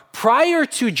John. Prior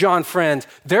to John, friends,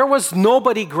 there was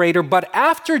nobody greater, but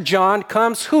after John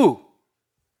comes who?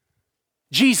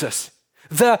 Jesus,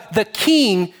 the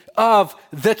king of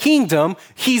the kingdom.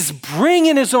 He's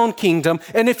bringing his own kingdom,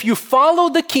 and if you follow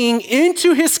the king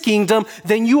into his kingdom,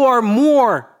 then you are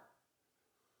more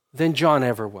than John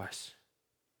ever was.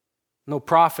 No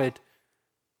prophet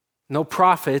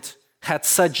had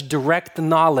such direct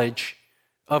knowledge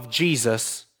of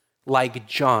Jesus like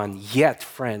John. Yet,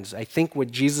 friends, I think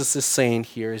what Jesus is saying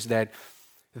here is that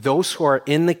those who are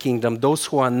in the kingdom, those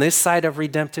who are on this side of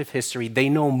redemptive history, they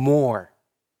know more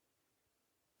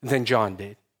than John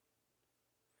did.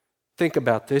 Think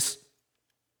about this.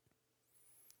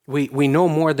 We know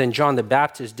more than John the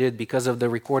Baptist did because of the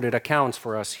recorded accounts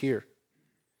for us here.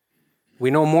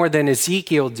 We know more than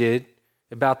Ezekiel did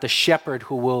about the shepherd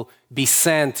who will be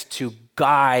sent to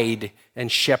guide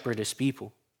and shepherd his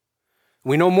people.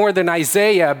 We know more than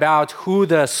Isaiah about who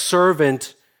the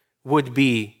servant would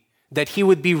be, that he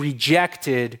would be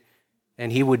rejected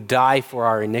and he would die for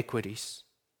our iniquities.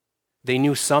 They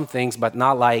knew some things, but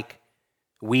not like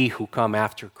we who come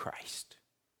after Christ.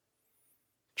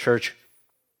 Church,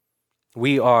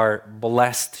 we are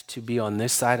blessed to be on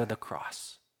this side of the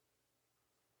cross.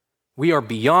 We are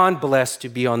beyond blessed to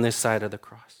be on this side of the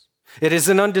cross. It is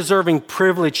an undeserving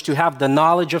privilege to have the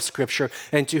knowledge of Scripture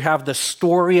and to have the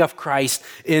story of Christ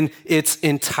in its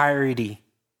entirety.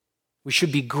 We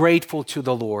should be grateful to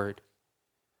the Lord.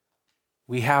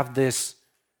 We have this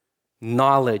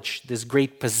knowledge, this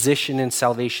great position in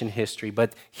salvation history.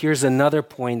 But here's another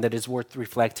point that is worth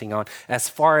reflecting on. As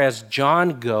far as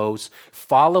John goes,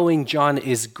 following John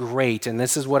is great. And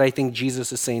this is what I think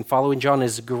Jesus is saying. Following John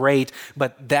is great,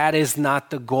 but that is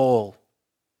not the goal.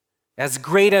 As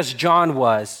great as John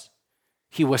was,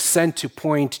 he was sent to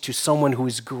point to someone who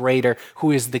is greater, who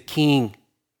is the King.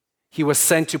 He was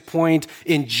sent to point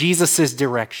in Jesus'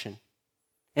 direction.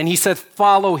 And he said,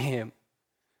 follow him.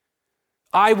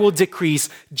 I will decrease,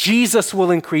 Jesus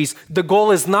will increase. The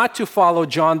goal is not to follow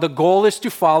John. The goal is to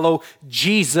follow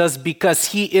Jesus because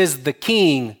he is the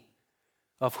King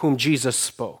of whom Jesus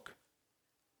spoke.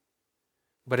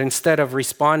 But instead of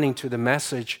responding to the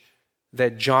message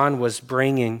that John was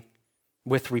bringing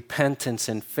with repentance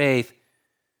and faith,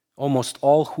 almost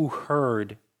all who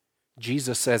heard,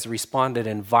 Jesus says, responded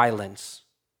in violence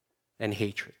and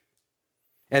hatred.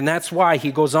 And that's why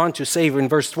he goes on to say in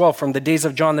verse 12, from the days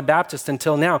of John the Baptist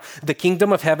until now, the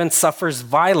kingdom of heaven suffers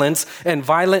violence, and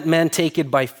violent men take it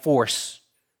by force.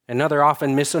 Another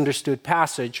often misunderstood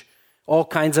passage, all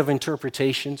kinds of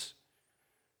interpretations.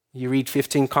 You read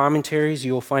 15 commentaries,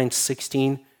 you'll find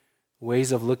 16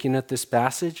 ways of looking at this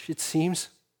passage, it seems.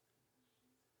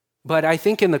 But I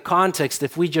think in the context,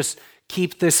 if we just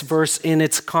keep this verse in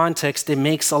its context, it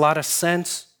makes a lot of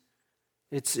sense.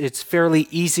 It's fairly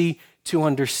easy to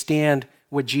understand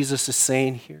what Jesus is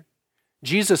saying here.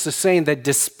 Jesus is saying that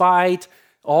despite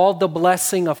all the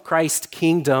blessing of Christ's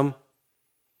kingdom,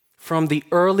 from the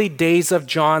early days of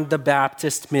John the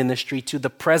Baptist ministry to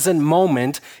the present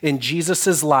moment in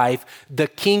Jesus' life, the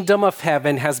kingdom of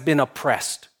heaven has been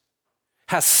oppressed,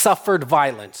 has suffered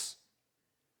violence.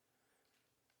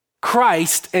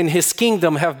 Christ and his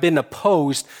kingdom have been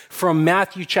opposed from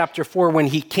Matthew chapter 4 when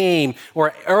he came,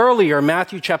 or earlier,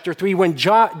 Matthew chapter 3, when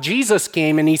Jesus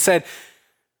came and he said,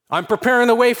 I'm preparing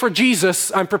the way for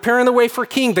Jesus. I'm preparing the way for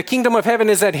King. The kingdom of heaven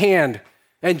is at hand.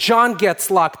 And John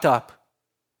gets locked up.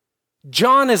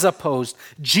 John is opposed.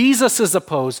 Jesus is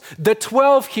opposed. The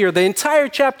 12 here, the entire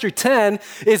chapter 10,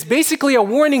 is basically a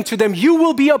warning to them. You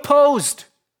will be opposed.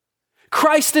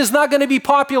 Christ is not going to be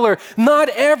popular. Not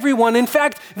everyone. In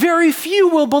fact, very few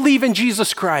will believe in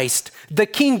Jesus Christ. The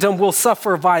kingdom will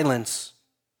suffer violence.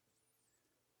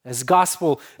 As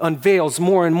gospel unveils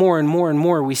more and more and more and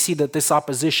more, we see that this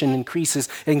opposition increases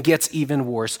and gets even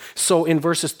worse. So in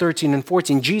verses 13 and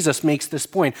 14, Jesus makes this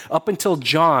point. Up until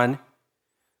John,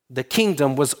 the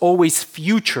kingdom was always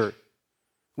future,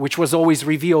 which was always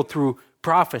revealed through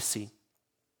prophecy.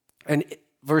 And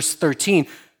verse 13,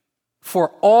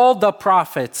 For all the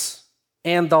prophets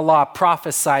and the law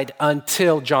prophesied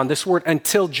until John. This word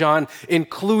until John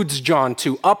includes John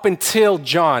too, up until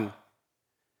John.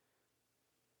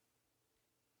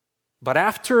 But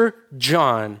after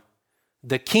John,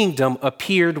 the kingdom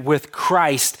appeared with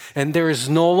Christ, and there is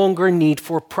no longer need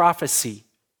for prophecy.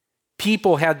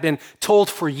 People had been told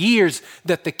for years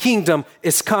that the kingdom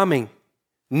is coming.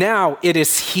 Now it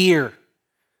is here.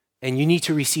 And you need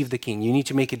to receive the king. You need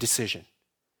to make a decision.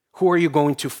 Who are you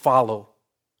going to follow?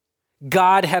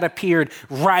 God had appeared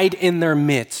right in their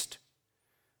midst.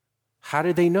 How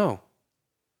did they know?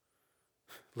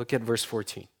 Look at verse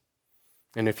 14.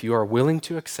 And if you are willing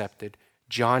to accept it,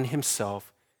 John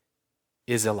himself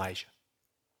is Elijah,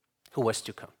 who was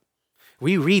to come.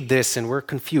 We read this and we're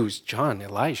confused. John,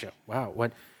 Elijah, wow,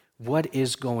 what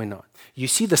is going on? You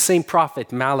see, the same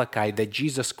prophet Malachi that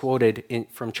Jesus quoted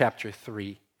from chapter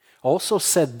 3 also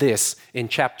said this in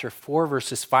chapter 4,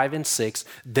 verses 5 and 6,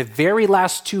 the very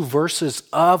last two verses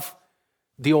of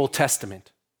the Old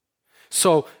Testament.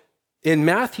 So in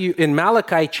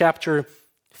Malachi chapter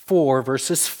 4,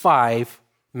 verses 5,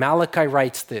 Malachi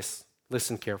writes this.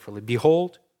 Listen carefully.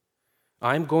 Behold,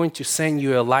 I'm going to send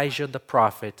you Elijah the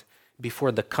prophet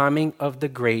before the coming of the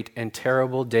great and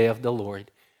terrible day of the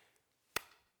Lord.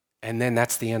 And then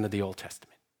that's the end of the Old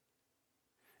Testament.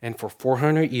 And for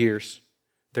 400 years,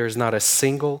 there's not a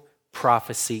single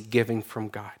prophecy given from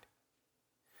God.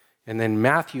 And then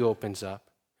Matthew opens up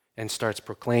and starts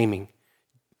proclaiming.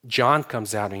 John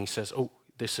comes out and he says, oh,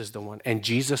 this is the one. And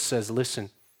Jesus says, listen,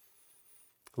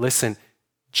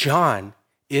 John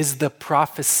is the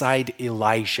prophesied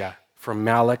Elijah from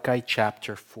Malachi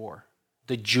chapter 4.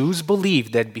 The Jews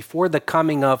believed that before the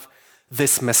coming of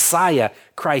this Messiah,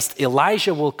 Christ,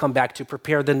 Elijah will come back to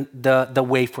prepare the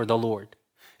way for the Lord.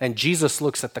 And Jesus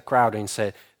looks at the crowd and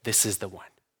said, this is the one.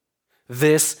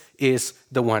 This is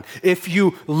the one. If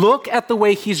you look at the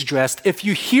way he's dressed, if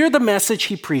you hear the message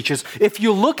he preaches, if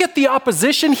you look at the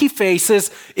opposition he faces,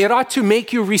 it ought to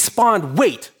make you respond,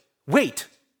 wait.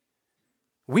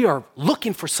 We are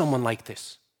looking for someone like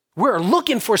this. We're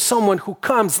looking for someone who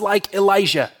comes like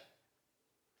Elijah.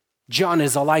 John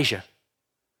is Elijah.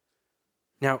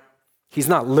 Now, he's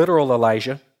not literal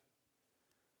Elijah,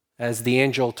 as the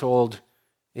angel told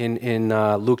in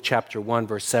Luke chapter 1,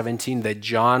 verse 17, that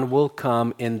John will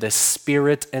come in the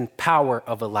spirit and power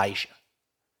of Elijah.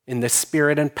 In the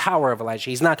spirit and power of Elijah.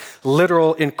 He's not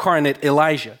literal incarnate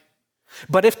Elijah.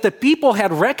 But if the people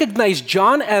had recognized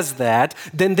John as that,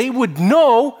 then they would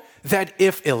know that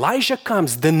if Elijah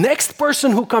comes, the next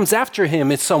person who comes after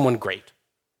him is someone great.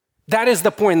 That is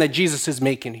the point that Jesus is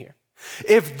making here.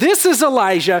 If this is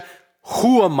Elijah,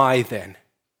 who am I then?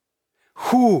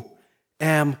 Who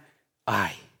am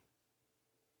I?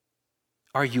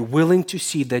 Are you willing to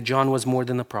see that John was more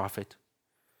than a prophet?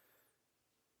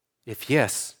 If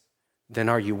yes, then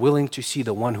are you willing to see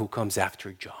the one who comes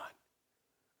after John?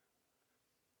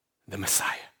 The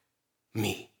Messiah,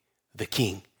 me, the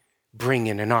King,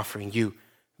 bringing and offering you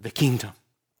the kingdom.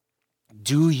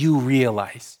 Do you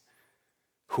realize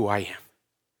who I am?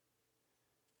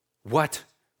 What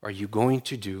are you going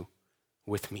to do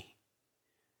with me?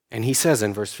 And he says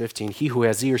in verse 15, he who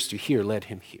has ears to hear, let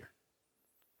him hear.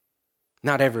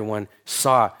 Not everyone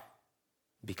saw,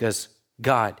 because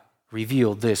God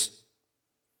revealed this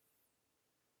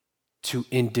to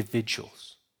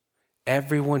individuals.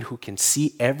 Everyone who can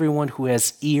see, everyone who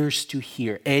has ears to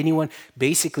hear, anyone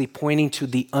basically pointing to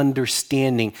the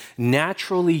understanding.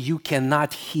 Naturally, you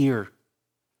cannot hear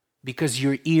because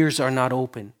your ears are not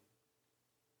open.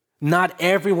 Not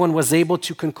everyone was able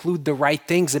to conclude the right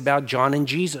things about John and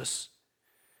Jesus.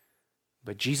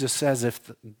 But Jesus says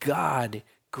if God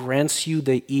grants you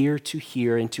the ear to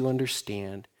hear and to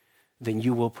understand, then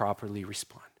you will properly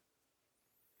respond.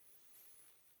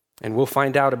 And we'll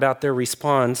find out about their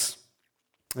response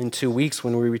in 2 weeks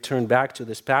when we return back to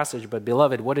this passage. But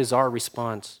beloved, what is our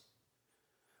response?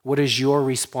 What is your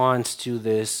response to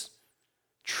this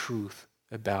truth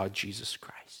about Jesus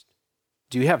Christ?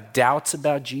 Do you have doubts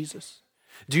about Jesus?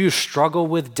 Do you struggle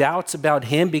with doubts about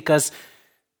him because,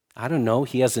 I don't know,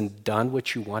 he hasn't done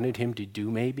what you wanted him to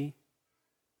do maybe?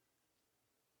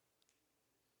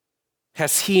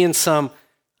 Has he in some,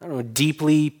 I don't know,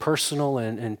 deeply personal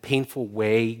and painful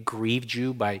way grieved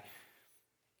you by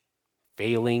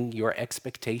failing your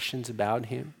expectations about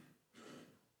him?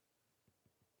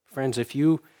 Friends, if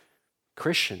you,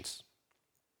 Christians,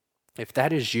 if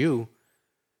that is you,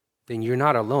 then you're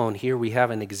not alone. Here we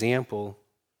have an example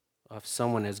of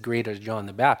someone as great as John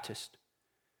the Baptist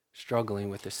struggling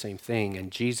with the same thing. And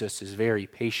Jesus is very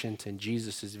patient and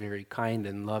Jesus is very kind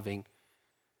and loving.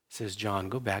 He says, John,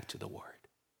 go back to the Word.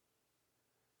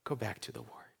 Go back to the Word.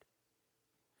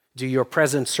 Do your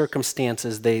present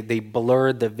circumstances, they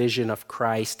blur the vision of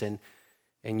Christ and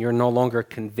you're no longer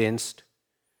convinced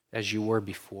as you were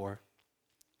before?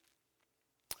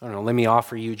 I don't know, let me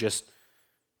offer you just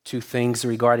two things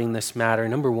regarding this matter.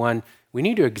 Number one, we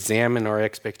need to examine our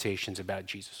expectations about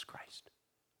Jesus Christ.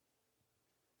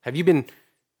 Have you been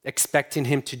expecting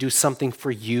him to do something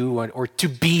for you or to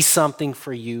be something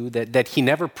for you that he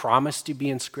never promised to be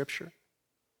in Scripture?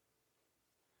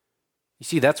 You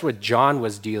see, that's what John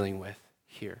was dealing with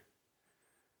here.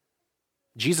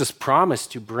 Jesus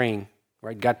promised to bring,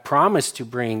 right? God promised to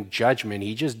bring judgment.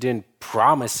 He just didn't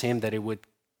promise him that it would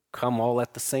come all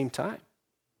at the same time.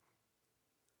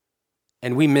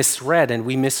 And we misread and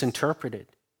we misinterpreted.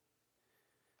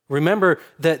 Remember,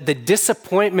 the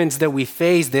disappointments that we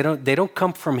face, they don't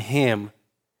come from him.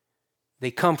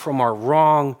 They come from our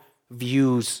wrong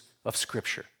views of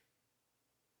Scripture.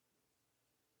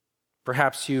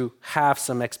 Perhaps you have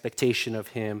some expectation of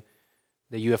him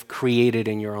that you have created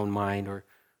in your own mind or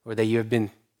that you have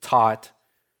been taught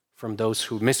from those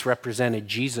who misrepresented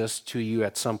Jesus to you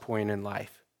at some point in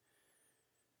life.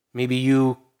 Maybe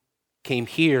you came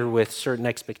here with certain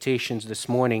expectations this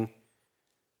morning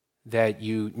that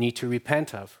you need to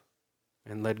repent of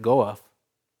and let go of.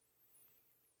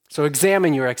 So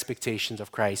examine your expectations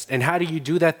of Christ. And how do you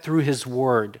do that? Through his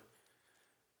word.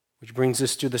 Which brings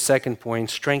us to the second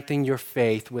point, strengthen your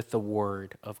faith with the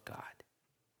Word of God.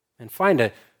 And find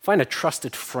a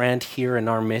trusted friend here in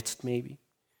our midst, maybe.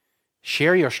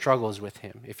 Share your struggles with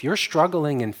him. If you're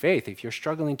struggling in faith, if you're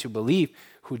struggling to believe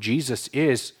who Jesus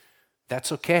is,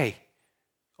 that's okay.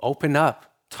 Open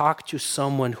up. Talk to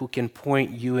someone who can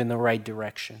point you in the right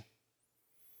direction.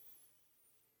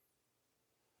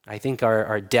 I think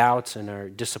our doubts and our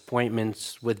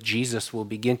disappointments with Jesus will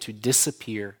begin to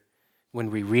disappear when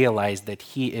we realize that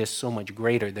he is so much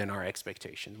greater than our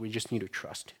expectations. We just need to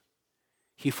trust him.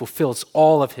 He fulfills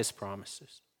all of his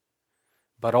promises,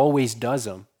 but always does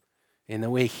them in the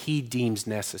way he deems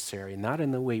necessary, not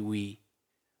in the way we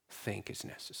think is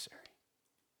necessary.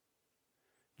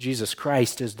 Jesus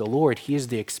Christ is the Lord. He is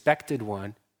the expected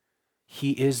one.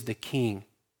 He is the King.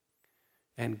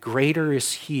 And greater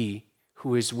is he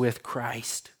who is with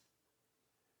Christ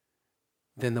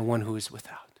than the one who is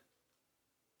without.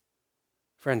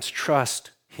 Friends, trust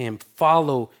him.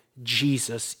 Follow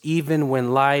Jesus even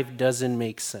when life doesn't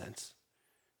make sense.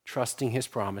 Trusting his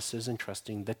promises and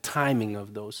trusting the timing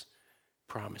of those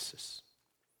promises.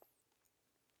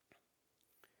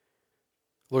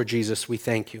 Lord Jesus, we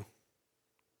thank you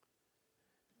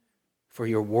for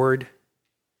your word.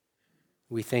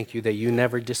 We thank you that you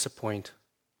never disappoint,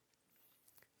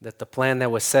 that the plan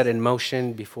that was set in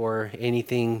motion before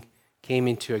anything came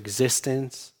into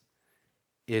existence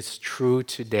is true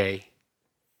today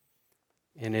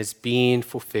and is being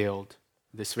fulfilled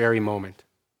this very moment.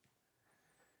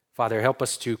 Father, help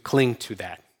us to cling to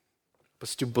that. Help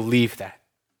us to believe that.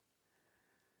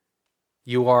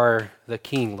 You are the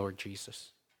King, Lord Jesus.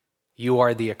 You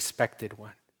are the expected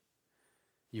one.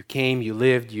 You came, you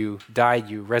lived, you died,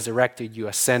 you resurrected, you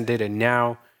ascended, and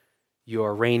now you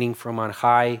are reigning from on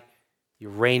high.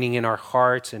 You're reigning in our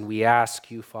hearts, and we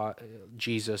ask you,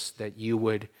 Jesus, that you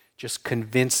would just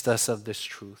convince us of this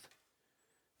truth,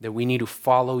 that we need to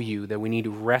follow you, that we need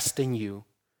to rest in you,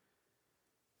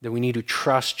 that we need to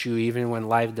trust you even when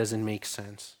life doesn't make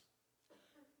sense.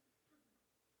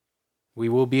 We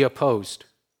will be opposed,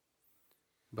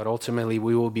 but ultimately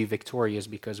we will be victorious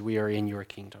because we are in your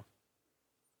kingdom.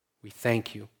 We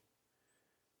thank you.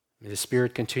 May the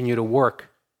Spirit continue to work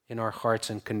in our hearts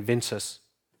and convince us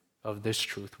of this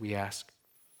truth, we ask.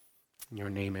 In your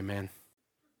name, amen.